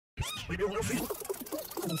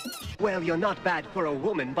Well, you're not bad for a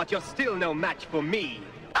woman, but you're still no match for me.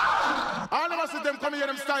 All of us with them come here,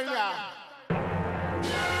 them style, yeah.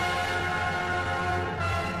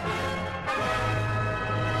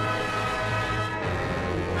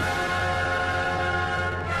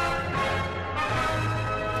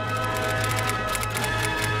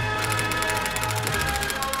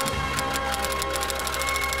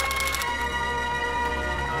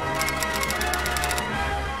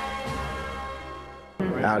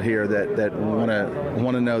 Out here that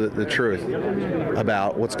want to know the truth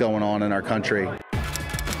about what's going on in our country.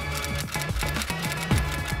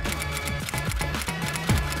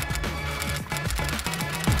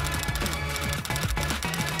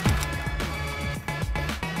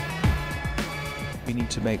 We need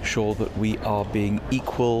to make sure that we are being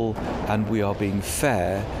equal and we are being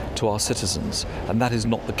fair to our citizens, and that is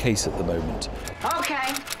not the case at the moment.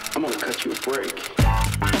 Okay. I'm gonna cut you a break.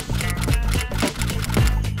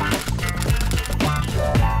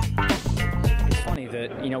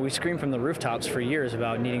 That, you know, we screamed from the rooftops for years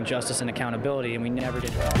about needing justice and accountability, and we never did.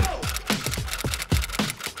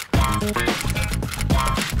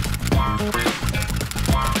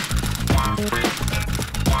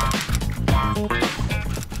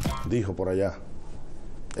 Dijo por allá,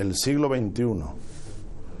 el siglo XXI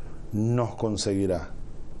nos conseguirá.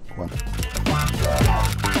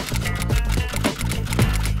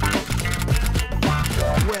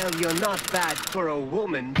 Well, you're not bad for a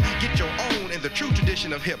woman. Get your own in the true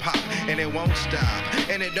tradition of hip-hop, and it won't stop,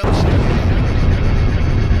 and it don't stop.